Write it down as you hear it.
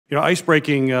Ice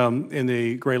breaking in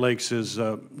the Great Lakes is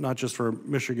not just for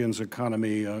Michigan's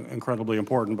economy incredibly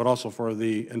important, but also for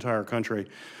the entire country.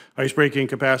 Ice breaking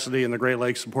capacity in the Great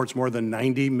Lakes supports more than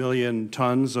 90 million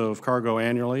tons of cargo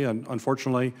annually, and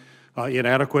unfortunately,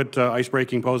 inadequate ice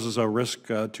breaking poses a risk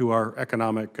to our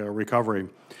economic recovery.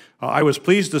 I was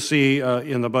pleased to see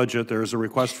in the budget there's a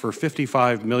request for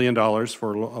 $55 million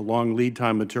for long lead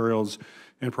time materials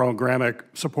and programmatic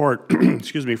support,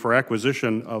 excuse me, for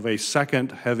acquisition of a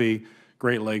second heavy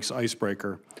Great Lakes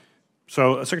icebreaker.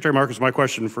 So, Secretary Mayorkas, my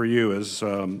question for you is,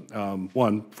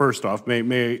 one, first off,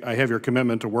 may I have your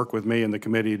commitment to work with me and the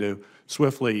committee to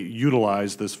swiftly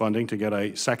utilize this funding to get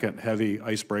a second heavy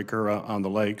icebreaker on the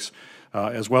lakes,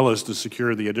 as well as to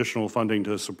secure the additional funding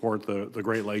to support the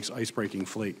Great Lakes icebreaking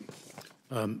fleet?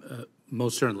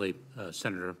 Most certainly,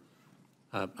 Senator,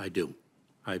 I do.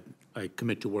 I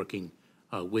commit to working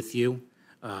with you.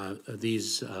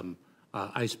 These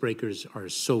icebreakers are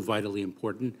so vitally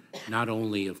important, not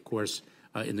only, of course,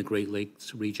 in the Great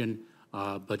Lakes region,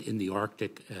 but in the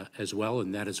Arctic as well,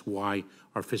 and that is why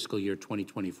our fiscal year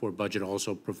 2024 budget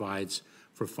also provides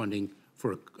for funding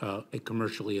for a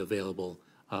commercially available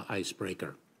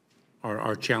icebreaker.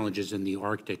 Our challenges in the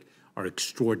Arctic are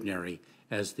extraordinary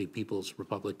as the People's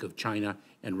Republic of China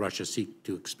and Russia seek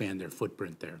to expand their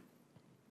footprint there.